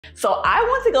So I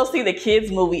went to go see the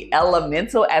kids movie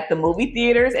Elemental at the movie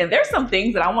theaters, and there's some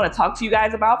things that I want to talk to you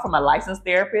guys about from a licensed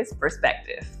therapist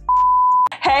perspective.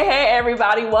 Hey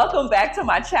everybody, welcome back to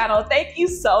my channel. Thank you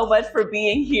so much for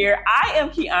being here. I am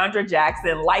Keandra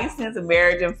Jackson, licensed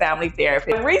marriage and family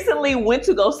therapist. I recently went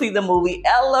to go see the movie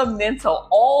Elemental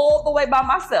all the way by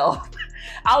myself.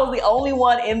 I was the only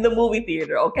one in the movie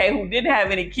theater, okay, who didn't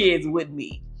have any kids with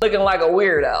me. Looking like a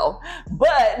weirdo.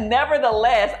 But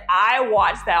nevertheless, I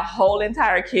watched that whole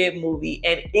entire kid movie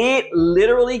and it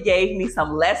literally gave me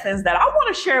some lessons that I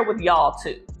want to share with y'all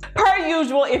too. Per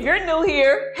usual, if you're new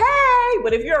here, hey,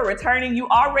 but if you're returning, you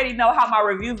already know how my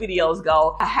review videos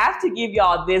go. I have to give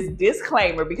y'all this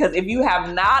disclaimer because if you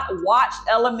have not watched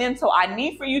Elemental, I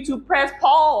need for you to press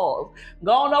pause.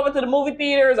 Go on over to the movie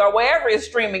theaters or wherever it's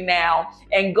streaming now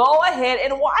and go ahead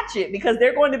and watch it because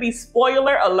they're going to be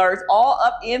spoiler alerts all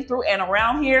up in, through, and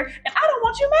around here, and I don't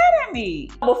want you mad at me.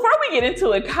 Before we get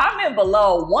into it, comment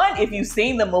below, one, if you've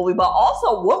seen the movie, but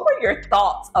also what were your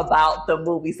thoughts about the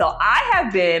movie? So I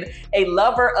have been a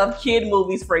lover of kid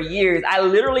movies for years. I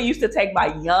literally used to take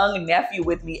my young nephew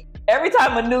with me. Every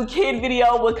time a new kid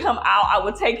video would come out, I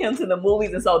would take him to the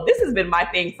movies. And so this has been my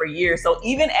thing for years. So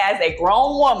even as a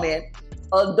grown woman,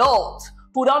 adult,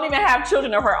 who don't even have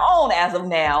children of her own as of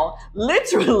now,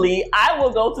 literally, I will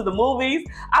go to the movies.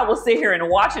 I will sit here and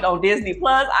watch it on Disney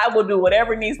Plus. I will do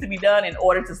whatever needs to be done in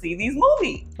order to see these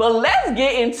movies. But let's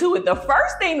get into it. The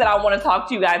first thing that I want to talk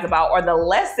to you guys about, or the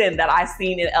lesson that I've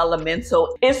seen in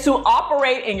Elemental, is to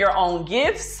operate in your own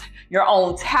gifts, your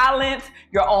own talent,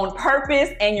 your own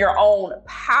purpose, and your own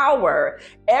power.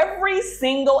 Every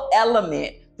single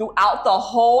element throughout the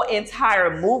whole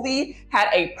entire movie had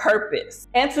a purpose.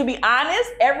 And to be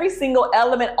honest, every single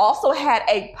element also had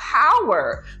a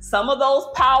power. Some of those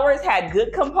powers had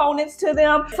good components to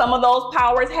them. Some of those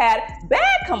powers had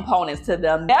bad components to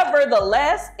them.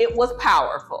 Nevertheless, it was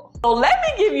powerful. So let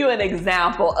me give you an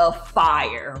example of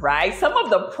fire, right? Some of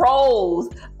the pros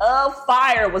of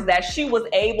fire was that she was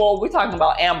able, we're talking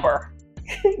about Amber.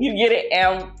 You get it,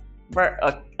 Amber?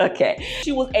 Okay.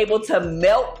 She was able to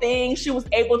melt things. She was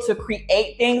able to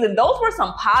create things. And those were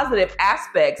some positive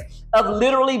aspects of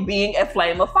literally being a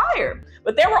flame of fire.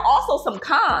 But there were also some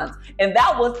cons. And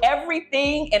that was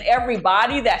everything and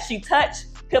everybody that she touched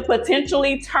could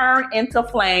potentially turn into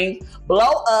flames,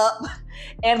 blow up,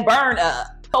 and burn up.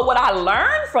 So what I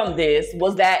learned from this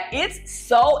was that it's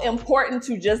so important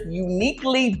to just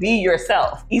uniquely be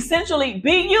yourself. Essentially,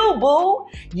 be you, boo.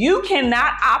 You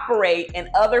cannot operate in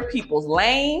other people's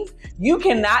lanes. You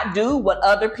cannot do what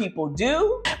other people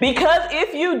do, because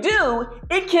if you do,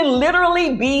 it can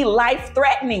literally be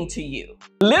life-threatening to you.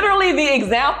 Literally, the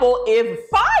example, if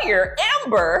fire,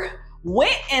 Amber,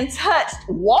 went and touched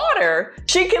water,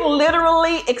 she can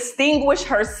literally extinguish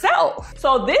herself.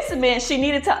 So this meant she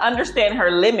needed to understand her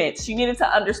limits. She needed to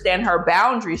understand her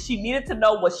boundaries. She needed to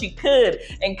know what she could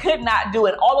and could not do.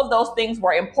 And all of those things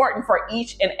were important for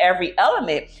each and every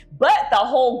element. But the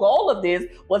whole goal of this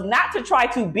was not to try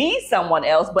to be someone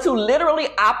else, but to literally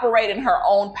operate in her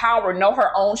own power, know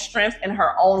her own strengths and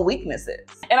her own weaknesses.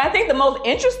 And I think the most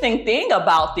interesting thing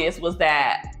about this was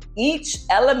that each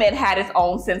element had its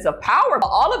own sense of power.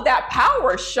 All of that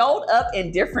power showed up in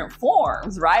different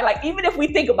forms, right? Like even if we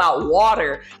think about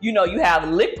water, you know, you have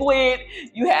liquid,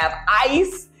 you have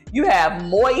ice, you have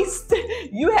moist,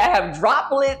 you have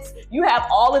droplets, you have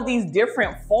all of these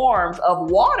different forms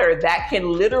of water that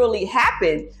can literally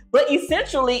happen. But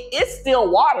essentially, it's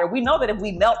still water. We know that if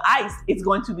we melt ice, it's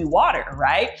going to be water,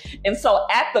 right? And so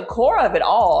at the core of it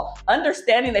all,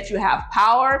 understanding that you have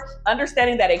power,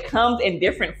 understanding that it comes in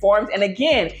different forms. And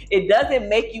again, it doesn't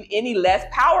make you any less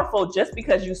powerful just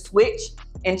because you switch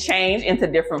and change into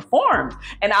different forms.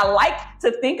 And I like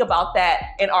to think about that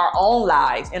in our own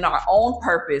lives, in our own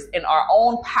purpose, in our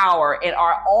own power, in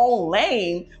our own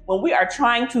lane, when we are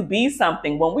trying to be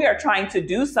something, when we are trying to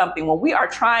do something, when we are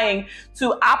trying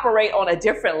to operate on a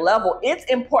different level. It's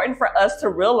important for us to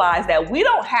realize that we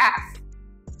don't have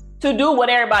to do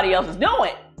what everybody else is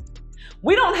doing.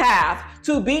 We don't have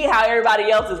to be how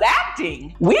everybody else is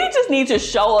acting. We just need to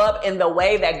show up in the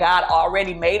way that God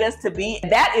already made us to be.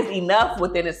 That is enough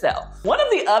within itself. One of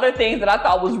the other things that I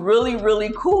thought was really,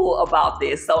 really cool about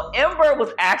this. So Ember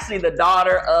was actually the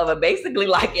daughter of basically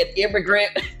like an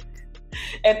immigrant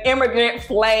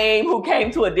flame who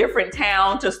came to a different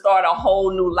town to start a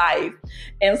whole new life.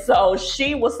 And so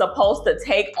she was supposed to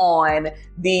take on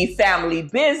the family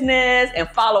business and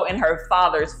follow in her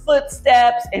father's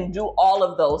footsteps and do all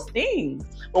of those things.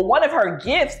 But one of her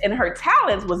gifts and her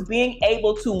talents was being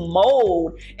able to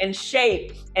mold and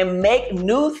shape and make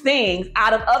new things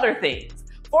out of other things.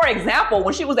 For example,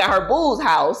 when she was at her boo's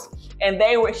house and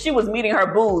she was meeting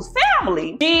her boo's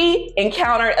family, she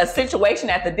encountered a situation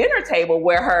at the dinner table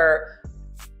where her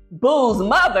boo's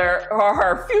mother, or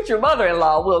her future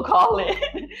mother-in-law, we'll call it,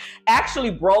 actually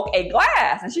broke a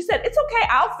glass. And she said, it's okay,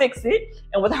 I'll fix it.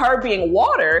 And with her being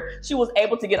water, she was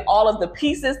able to get all of the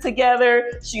pieces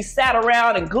together. She sat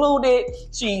around and glued it.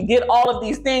 She did all of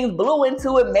these things, blew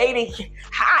into it, made it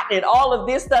hot and all of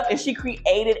this stuff. And she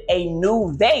created a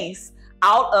new vase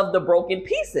out of the broken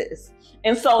pieces.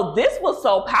 And so this was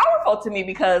so powerful to me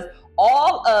because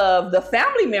all of the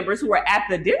family members who were at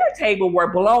the dinner table were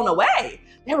blown away.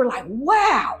 They were like,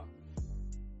 wow,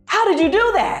 how did you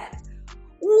do that?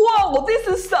 Whoa, this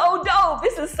is so dope.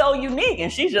 This is so unique.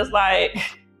 And she's just like,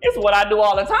 it's what I do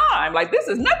all the time. Like, this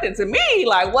is nothing to me.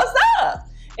 Like, what's up?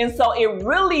 And so it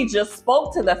really just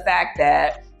spoke to the fact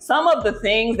that some of the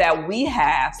things that we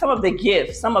have, some of the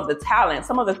gifts, some of the talents,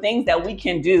 some of the things that we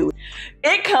can do,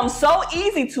 it comes so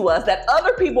easy to us that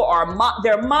other people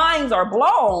their minds are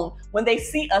blown when they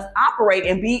see us operate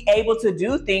and be able to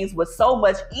do things with so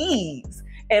much ease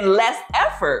and less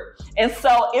effort. And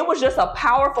so it was just a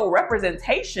powerful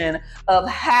representation of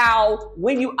how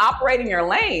when you operate in your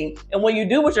lane and when you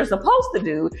do what you're supposed to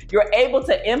do, you're able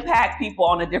to impact people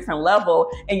on a different level,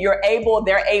 and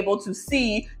they're able to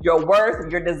see your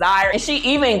worth, your desire. And she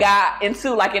even got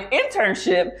into like an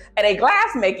internship at a glass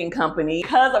making company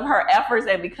because of her efforts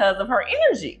and because of her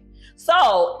energy.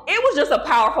 So it was just a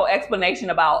powerful explanation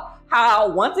about how,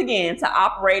 once again, to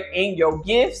operate in your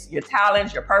gifts, your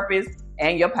talents, your purpose,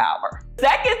 and your power.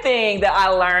 Second thing that I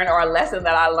learned, or a lesson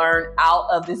that I learned out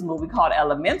of this movie called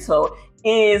Elemental,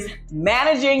 is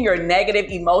managing your negative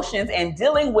emotions and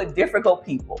dealing with difficult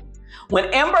people. When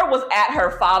Ember was at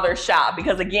her father's shop,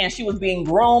 because again, she was being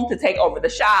groomed to take over the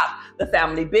shop, the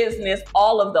family business,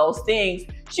 all of those things,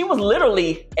 she was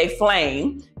literally a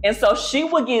flame. And so she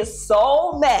would get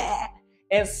so mad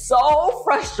and so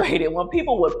frustrated when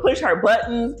people would push her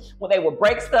buttons, when they would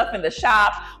break stuff in the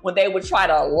shop, when they would try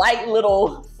to light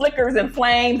little flickers and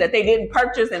flames that they didn't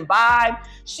purchase and buy.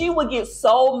 She would get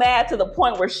so mad to the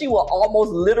point where she will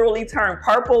almost literally turn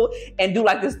purple and do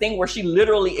like this thing where she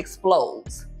literally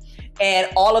explodes. And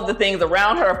all of the things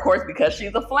around her, of course, because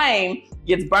she's a flame,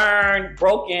 gets burned,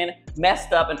 broken,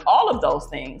 messed up, and all of those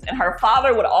things. And her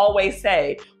father would always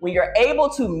say, when you're able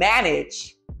to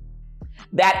manage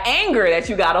that anger that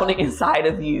you got on the inside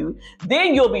of you,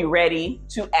 then you'll be ready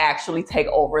to actually take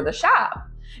over the shop.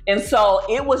 And so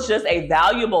it was just a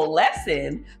valuable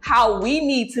lesson how we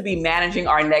need to be managing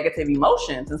our negative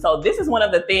emotions. And so this is one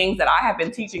of the things that I have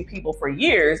been teaching people for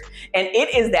years, and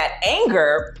it is that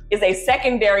anger is a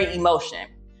secondary emotion.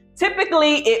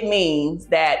 Typically, it means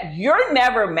that you're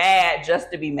never mad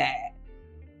just to be mad.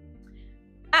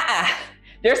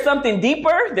 There's something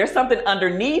deeper, there's something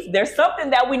underneath, there's something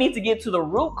that we need to get to the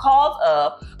root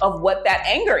cause of what that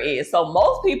anger is. So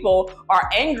most people are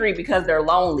angry because they're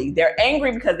lonely. They're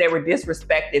angry because they were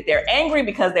disrespected. They're angry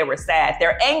because they were sad.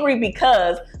 They're angry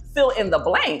because fill in the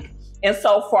blank. And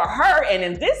so for her, and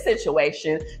in this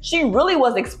situation, she really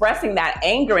was expressing that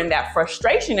anger and that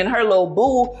frustration in her little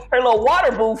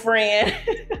water boo friend,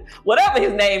 whatever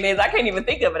his name is, I can't even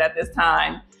think of it at this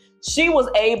time. He was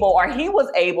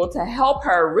able to help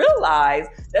her realize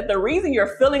that the reason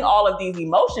you're feeling all of these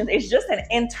emotions is just an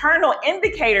internal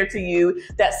indicator to you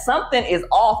that something is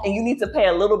off and you need to pay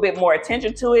a little bit more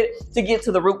attention to it to get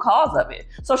to the root cause of it.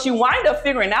 So she wound up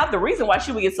figuring out the reason why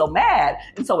she would get so mad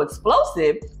and so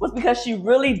explosive was because she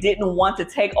really didn't want to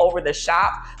take over the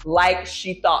shop like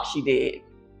she thought she did,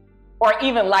 or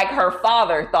even like her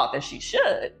father thought that she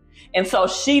should. And so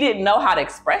she didn't know how to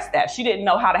express that. She didn't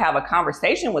know how to have a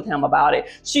conversation with him about it.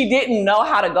 She didn't know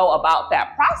how to go about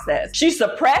that process. She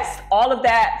suppressed all of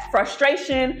that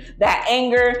frustration, that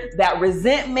anger, that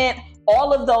resentment,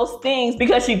 all of those things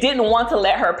because she didn't want to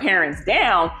let her parents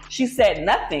down. She said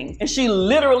nothing, and she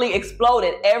literally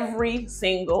exploded every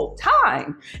single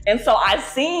time. And so I've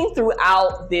seen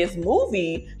throughout this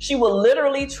movie, she will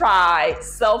literally try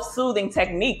self-soothing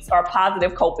techniques or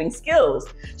positive coping skills.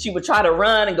 She would try to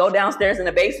run and go downstairs in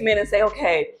the basement and say,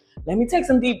 okay, let me take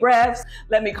some deep breaths.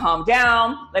 Let me calm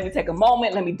down. Let me take a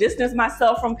moment. Let me distance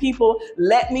myself from people.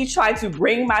 Let me try to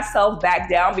bring myself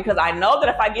back down because I know that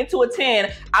if I get to a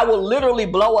 10, I will literally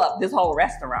blow up this whole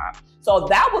restaurant. So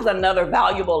that was another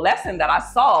valuable lesson that I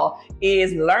saw,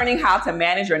 is learning how to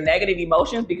manage your negative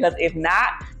emotions, because if not,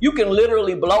 you can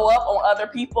literally blow up on other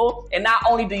people. And not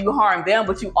only do you harm them,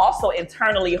 but you also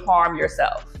internally harm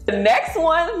yourself. The next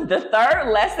one, the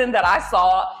third lesson that I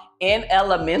saw in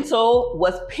Elemental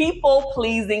was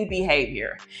people-pleasing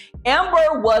behavior.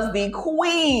 Ember was the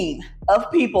queen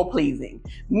of people-pleasing,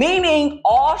 meaning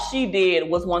all she did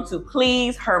was want to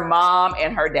please her mom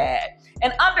and her dad.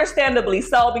 And understandably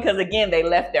so, because again, they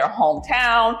left their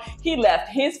hometown. He left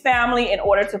his family in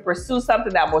order to pursue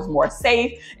something that was more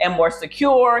safe and more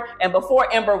secure. And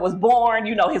before Ember was born,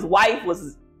 you know, his wife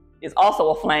is also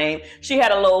a flame. She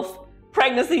had a little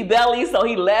pregnancy belly, so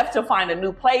he left to find a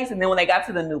new place. And then when they got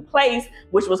to the new place,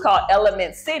 which was called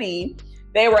Element City,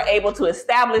 they were able to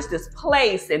establish this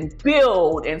place and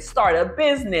build and start a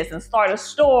business and start a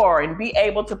store and be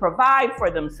able to provide for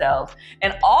themselves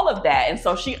and all of that. And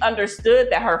so she understood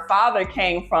that her father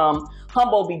came from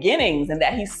humble beginnings and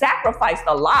that he sacrificed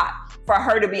a lot for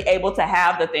her to be able to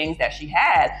have the things that she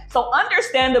had. So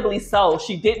understandably so,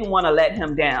 she didn't want to let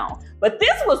him down. But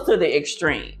this was to the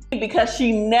extreme because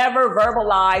she never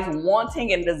verbalized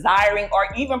wanting and desiring or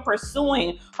even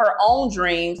pursuing her own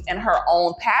dreams and her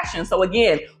own passion. So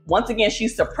again, once again,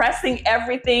 she's suppressing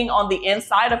everything on the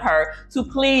inside of her to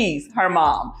please her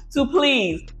mom, to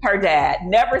please her dad,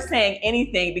 never saying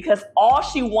anything because all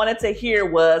she wanted to hear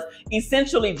was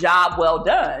essentially job well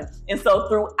done. And so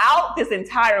throughout this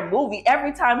entire movie,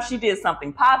 every time she did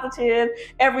something positive,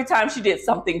 every time she did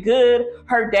something good,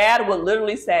 her dad would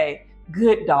literally say,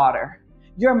 "Good daughter,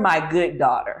 you're my good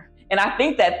daughter." And I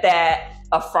think that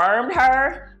affirmed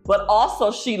her, but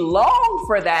also she longed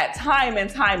for that time and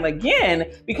time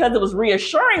again because it was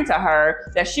reassuring to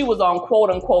her that she was on quote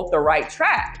unquote the right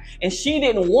track. And she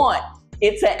didn't want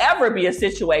it to ever be a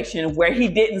situation where he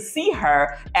didn't see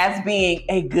her as being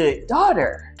a good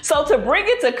daughter. So to bring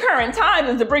it to current times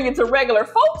and to bring it to regular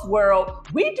folks' world,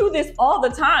 we do this all the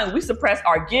time. We suppress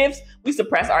our gifts, we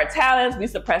suppress our talents, we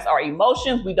suppress our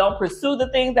emotions, we don't pursue the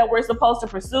things that we're supposed to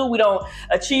pursue, we don't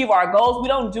achieve our goals, we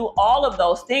don't do all of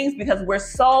those things because we're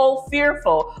so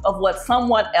fearful of what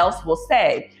someone else will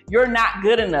say. You're not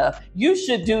good enough. You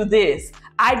should do this.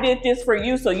 I did this for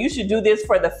you, so you should do this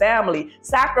for the family.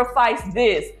 Sacrifice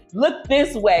this. Look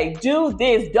this way. Do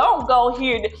this. Don't go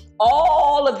here.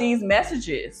 All of these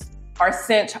messages are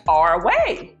sent our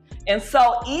way. And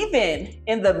so even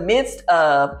in the midst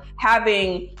of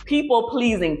having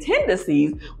people-pleasing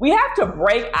tendencies, we have to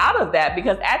break out of that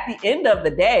because at the end of the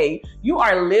day, you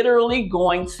are literally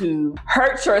going to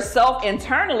hurt yourself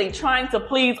internally trying to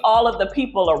please all of the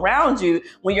people around you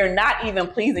when you're not even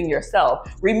pleasing yourself.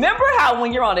 Remember how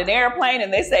when you're on an airplane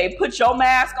and they say, put your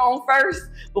mask on first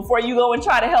before you go and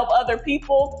try to help other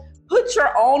people? Put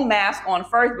your own mask on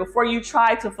first before you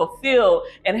try to fulfill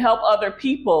and help other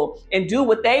people and do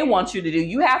what they want you to do.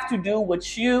 You have to do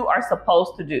what you are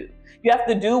supposed to do. You have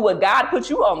to do what God put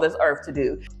you on this earth to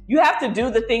do. You have to do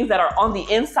the things that are on the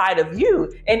inside of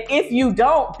you. And if you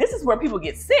don't, this is where people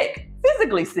get sick,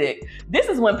 physically sick. This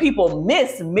is when people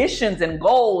miss missions and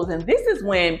goals. And this is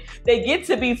when they get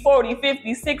to be 40,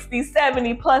 50, 60,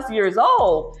 70 plus years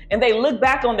old. And they look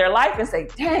back on their life and say,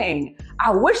 dang, I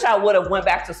wish I would have went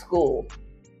back to school.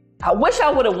 I wish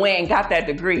I would have went and got that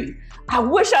degree. I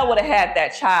wish I would have had that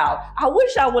child. I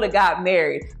wish I would have got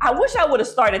married. I wish I would have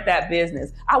started that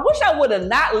business. I wish I would have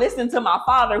not listened to my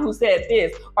father who said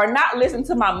this, or not listened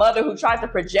to my mother who tried to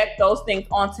project those things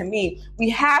onto me. We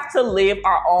have to live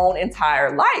our own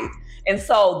entire life. And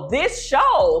so this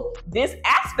show, this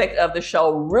aspect of the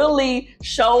show really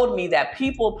showed me that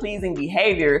people-pleasing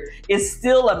behavior is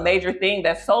still a major thing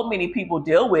that so many people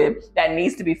deal with that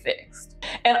needs to be fixed.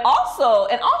 And also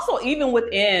even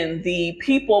within the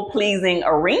people-pleasing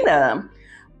arena,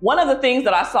 one of the things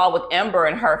that I saw with Ember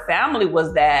and her family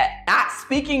was that not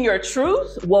speaking your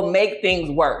truth will make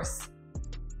things worse.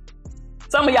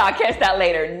 Some of y'all catch that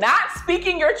later. Not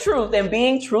speaking your truth and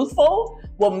being truthful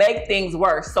will make things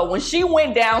worse. So when she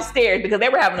went downstairs, because they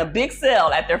were having a big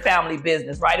sale at their family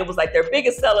business, right? It was like their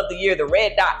biggest sale of the year, the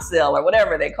red dot sale or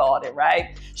whatever they called it,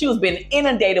 right? She was being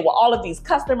inundated with all of these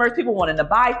customers, people wanting to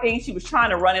buy things. She was trying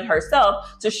to run it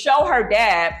herself to show her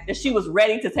dad that she was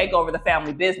ready to take over the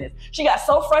family business. She got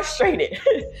so frustrated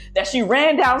that she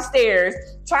ran downstairs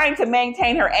trying to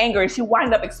maintain her anger and she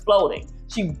wound up exploding.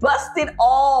 She bursted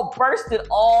all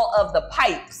of the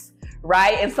pipes.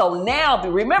 Right? And so now,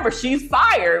 remember, she's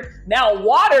fired. Now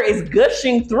water is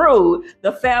gushing through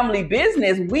the family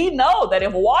business. We know that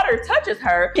if water touches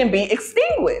her, it can be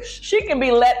extinguished. She can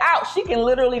be let out. She can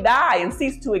literally die and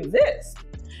cease to exist.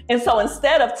 And so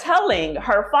instead of telling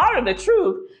her father the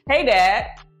truth, hey dad,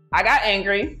 I got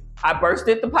angry. I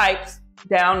bursted the pipes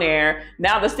down there.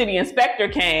 Now the city inspector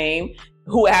came,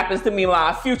 who happens to be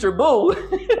my future boo,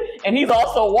 and he's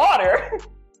also water.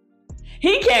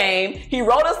 He came, he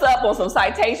wrote us up on some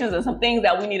citations and some things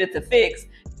that we needed to fix.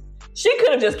 She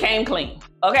could have just came clean.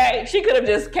 Okay, she could have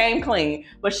just came clean,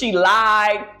 but she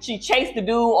lied. She chased the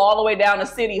dude all the way down to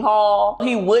City Hall.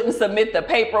 He wouldn't submit the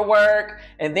paperwork.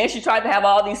 And then she tried to have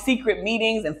all these secret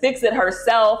meetings and fix it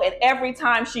herself. And every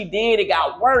time she did, it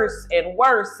got worse and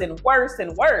worse and worse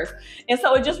and worse. And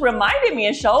so it just reminded me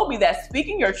and showed me that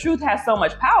speaking your truth has so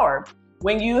much power.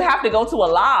 When you have to go to a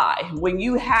lie, when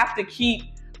you have to keep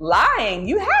lying,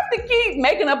 you have to keep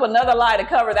making up another lie to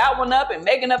cover that one up and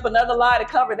making up another lie to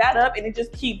cover that up. And it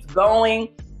just keeps going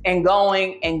and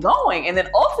going and going. And then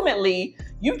ultimately,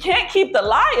 you can't keep the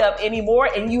lie up anymore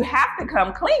and you have to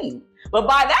come clean. But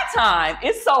by that time,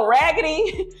 it's so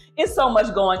raggedy, it's so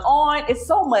much going on, it's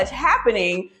so much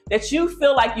happening that you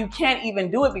feel like you can't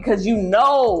even do it because you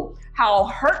know how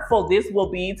hurtful this will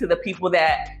be to the people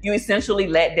that you essentially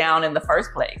let down in the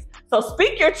first place. So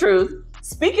speak your truth.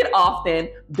 Speak it often.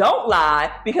 Don't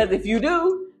lie, because if you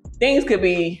do, things could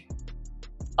be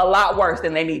a lot worse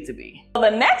than they need to be. So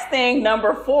the next thing,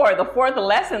 number 4, the fourth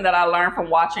lesson that I learned from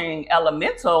watching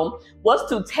Elemental was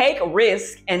to take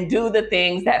risk and do the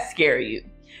things that scare you.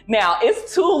 Now,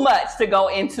 it's too much to go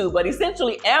into, but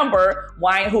essentially Amber,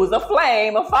 who's a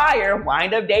flame, a fire,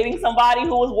 wind up dating somebody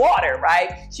who was water,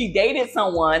 right? She dated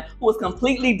someone who was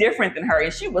completely different than her,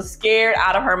 and she was scared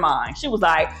out of her mind. She was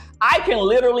like, I can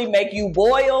literally make you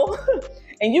boil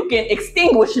and you can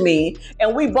extinguish me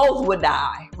and we both would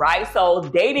die, right? So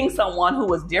dating someone who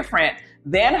was different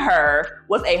than her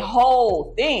was a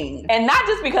whole thing. And not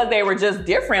just because they were just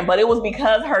different, but it was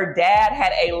because her dad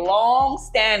had a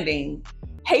long-standing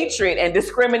hatred and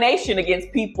discrimination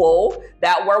against people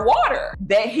that were water,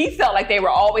 that he felt like they were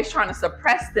always trying to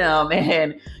suppress them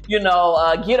and,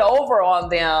 get over on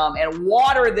them and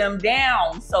water them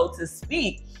down, so to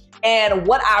speak. And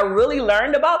what I really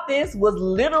learned about this was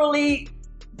literally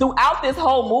throughout this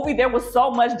whole movie, there was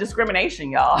so much discrimination,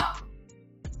 y'all.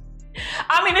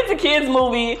 I mean, it's a kid's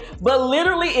movie, but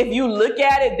literally, if you look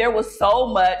at it, there was so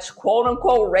much quote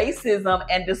unquote racism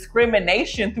and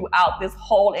discrimination throughout this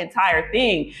whole entire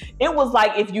thing. It was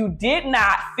like if you did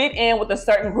not fit in with a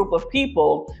certain group of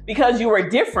people because you were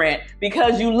different,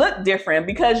 because you look different,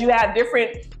 because you have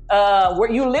different,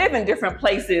 where you live in different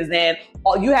places and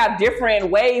you have different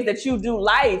ways that you do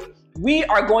life, we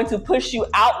are going to push you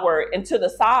outward and to the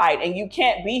side, and you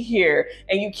can't be here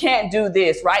and you can't do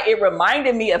this, right? It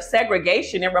reminded me of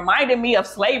segregation. It reminded me of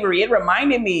slavery. It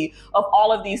reminded me of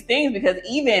all of these things, because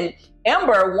even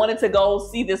Ember wanted to go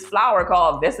see this flower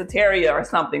called Vesitaria or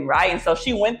something, right? And so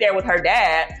she went there with her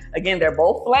dad. Again, they're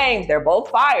both flames, they're both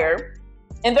fire.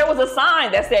 And there was a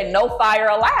sign that said no fire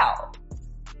allowed.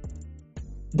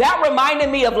 That reminded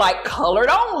me of like colored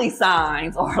only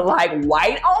signs or like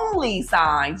white only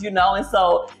signs, and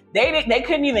so they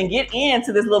couldn't even get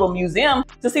into this little museum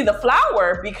to see the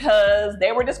flower because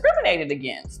they were discriminated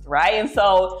against, right? And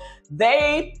so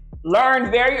they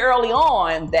learned very early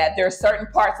on that there's certain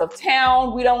parts of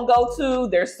town we don't go to,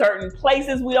 there's certain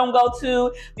places we don't go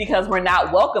to because we're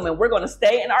not welcome, and we're going to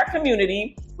stay in our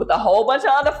community with a whole bunch of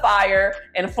other fire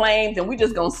and flames, and we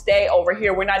just going to stay over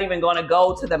here. We're not even going to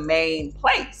go to the main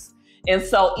place. And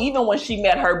so even when she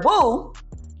met her boo,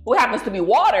 who happens to be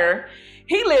water,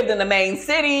 he lived in the main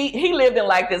city. He lived in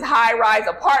like this high-rise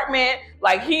apartment.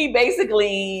 Like he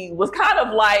basically was kind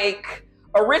of like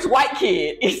a rich white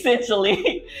kid,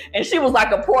 essentially. And she was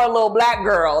like a poor little black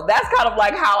girl. That's kind of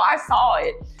like how I saw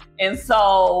it. And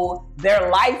so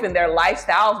their life and their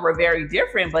lifestyles were very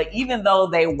different. But even though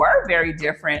they were very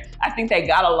different, I think they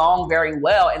got along very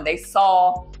well, and they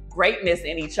saw greatness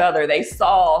in each other. They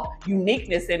saw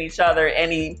uniqueness in each other,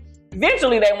 and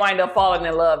eventually they wind up falling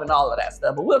in love and all of that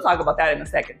stuff. But we'll talk about that in a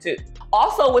second too.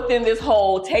 Also within this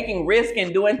whole taking risk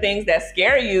and doing things that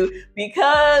scare you,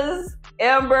 because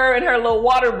Amber and her little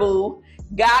water boo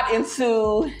got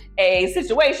into a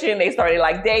situation, they started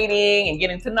like dating and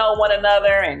getting to know one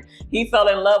another, and he fell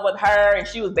in love with her, and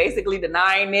she was basically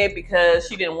denying it because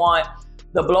she didn't want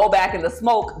the blowback and the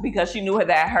smoke, because she knew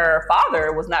that her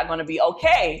father was not going to be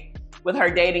okay with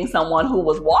her dating someone who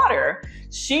was water.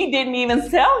 She didn't even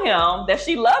tell him that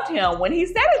she loved him when he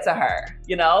said it to her,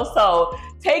 So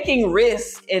taking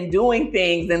risks and doing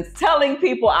things and telling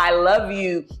people I love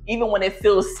you, even when it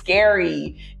feels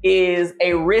scary, is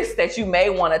a risk that you may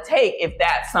want to take if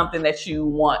that's something that you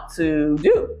want to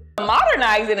do.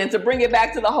 Modernizing and to bring it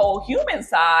back to the whole human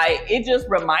side, it just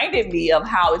reminded me of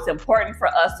how it's important for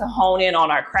us to hone in on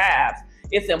our crafts.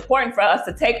 It's important for us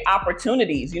to take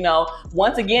opportunities,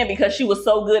 once again, because she was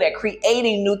so good at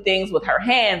creating new things with her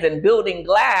hands and building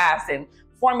glass and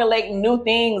formulating new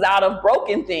things out of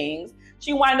broken things.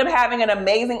 She wound up having an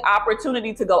amazing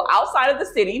opportunity to go outside of the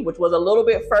city, which was a little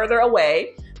bit further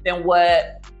away than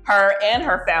what her and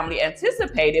her family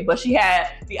anticipated, but she had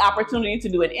the opportunity to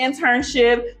do an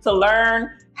internship, to learn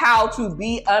how to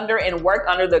be under and work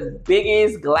under the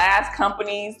biggest glass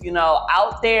companies, you know,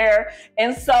 out there.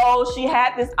 And so she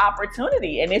had this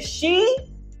opportunity. And if she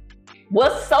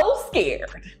was so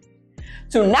scared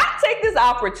to not take this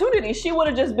opportunity, she would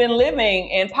have just been living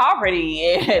in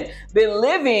poverty and been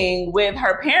living with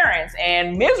her parents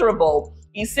and miserable,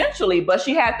 essentially. But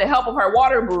she had the help of her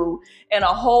water boo and a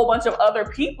whole bunch of other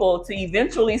people to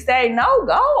eventually say, no,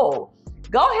 go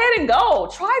ahead and go.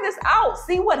 Try this out.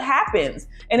 See what happens.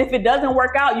 And if it doesn't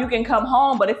work out, you can come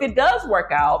home. But if it does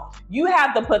work out, you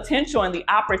have the potential and the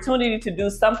opportunity to do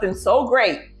something so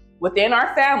great within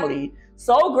our family,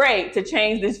 so great to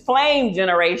change this flame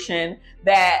generation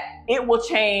that it will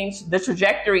change the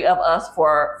trajectory of us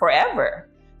for forever.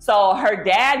 So her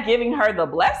dad giving her the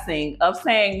blessing of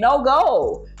saying, no,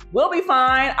 go. We'll be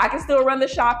fine. I can still run the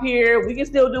shop here. We can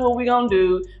still do what we're going to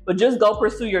do, but just go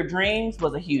pursue your dreams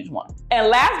was a huge one. And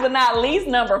last but not least,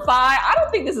 number 5, I don't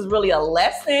think this is really a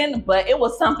lesson, but it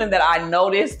was something that I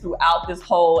noticed throughout this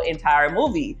whole entire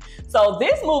movie. So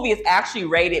this movie is actually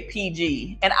rated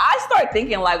PG. And I start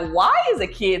thinking, like, why is a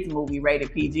kid's movie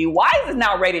rated PG? Why is it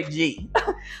not rated G?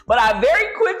 But I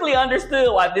very quickly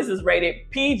understood why this is rated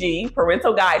PG,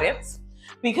 parental guidance,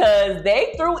 because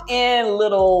they threw in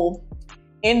little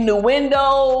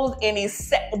innuendos and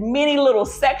these many little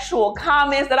sexual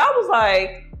comments that I was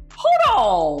like,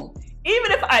 hold on.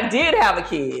 Even if I did have a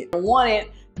kid and wanted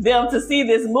them to see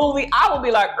this movie, I would be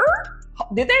like,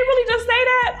 did they really just say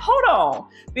that? Hold on.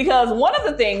 Because one of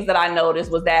the things that I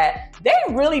noticed was that they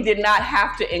really did not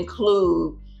have to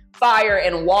include fire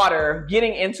and water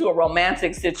getting into a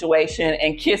romantic situation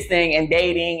and kissing and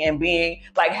dating and being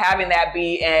like, having that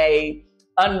be a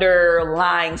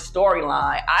underlying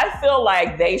storyline. I feel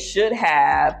like they should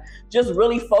have just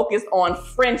really focused on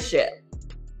friendship.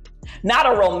 Not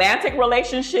a romantic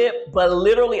relationship, but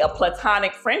literally a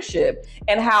platonic friendship,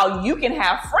 and how you can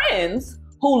have friends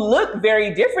who look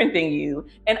very different than you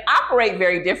and operate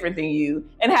very different than you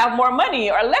and have more money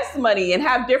or less money and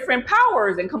have different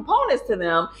powers and components to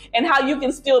them, and how you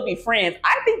can still be friends.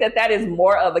 I think that that is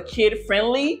more of a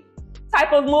kid-friendly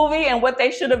type of movie and what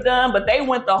they should have done, but they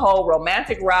went the whole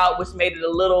romantic route, which made it a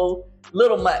little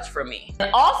much for me. And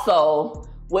also,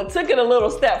 what took it a little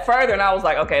step further, and I was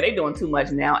like, okay, they're doing too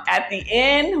much now. At the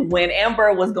end, when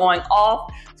Amber was going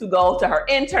off to go to her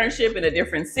internship in a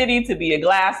different city to be a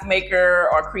glass maker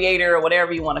or creator or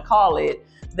whatever you want to call it,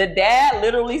 the dad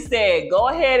literally said, go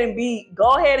ahead and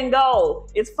go.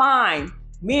 It's fine.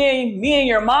 Me and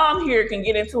your mom here can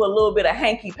get into a little bit of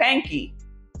hanky-panky.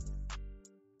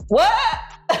 What?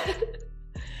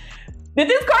 Did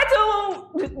this cartoon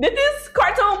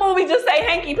movie just say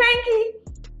hanky-panky?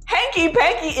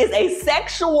 Hanky-panky is a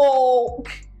sexual,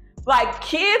 like,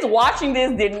 kids watching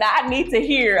this did not need to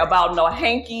hear about no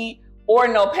hanky or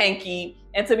no panky.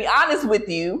 And to be honest with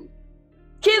you,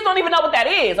 kids don't even know what that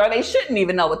is, or they shouldn't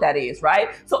even know what that is,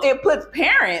 right? So it puts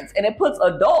parents and it puts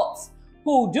adults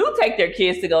who do take their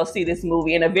kids to go see this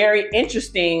movie in a very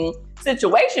interesting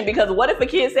situation, because what if a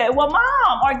kid said, well,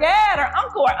 mom or dad or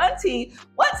uncle or auntie,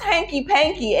 what's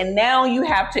hanky-panky? And now you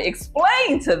have to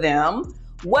explain to them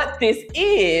what this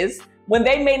is when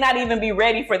they may not even be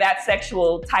ready for that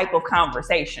sexual type of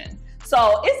conversation.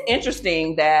 So it's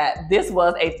interesting that this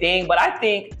was a thing, but I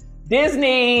think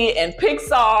Disney and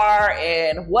Pixar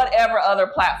and whatever other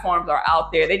platforms are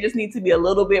out there, they just need to be a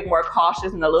little bit more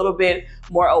cautious and a little bit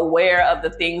more aware of the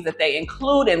things that they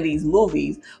include in these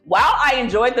movies. While I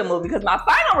enjoyed the movie, because my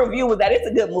final review was that it's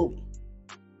a good movie,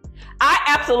 I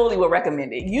absolutely would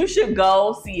recommend it. You should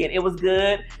go see it. It was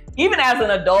good. Even as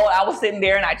an adult, I was sitting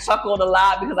there and I chuckled a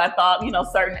lot because I thought,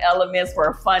 certain elements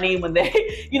were funny when they,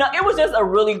 it was just a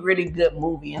really, really good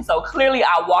movie. And so clearly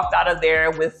I walked out of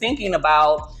there with thinking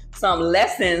about some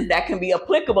lessons that can be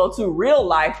applicable to real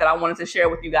life that I wanted to share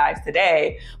with you guys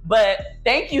today. But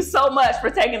thank you so much for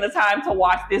taking the time to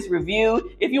watch this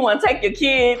review. If you want to take your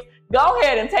kids, go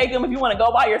ahead and take them. If you want to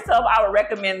go by yourself, I would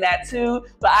recommend that too.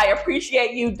 But I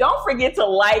appreciate you. Don't forget to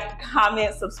like,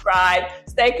 comment, subscribe,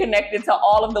 stay connected to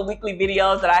all of the weekly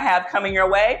videos that I have coming your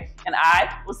way. And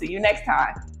I will see you next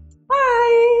time.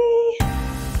 Bye.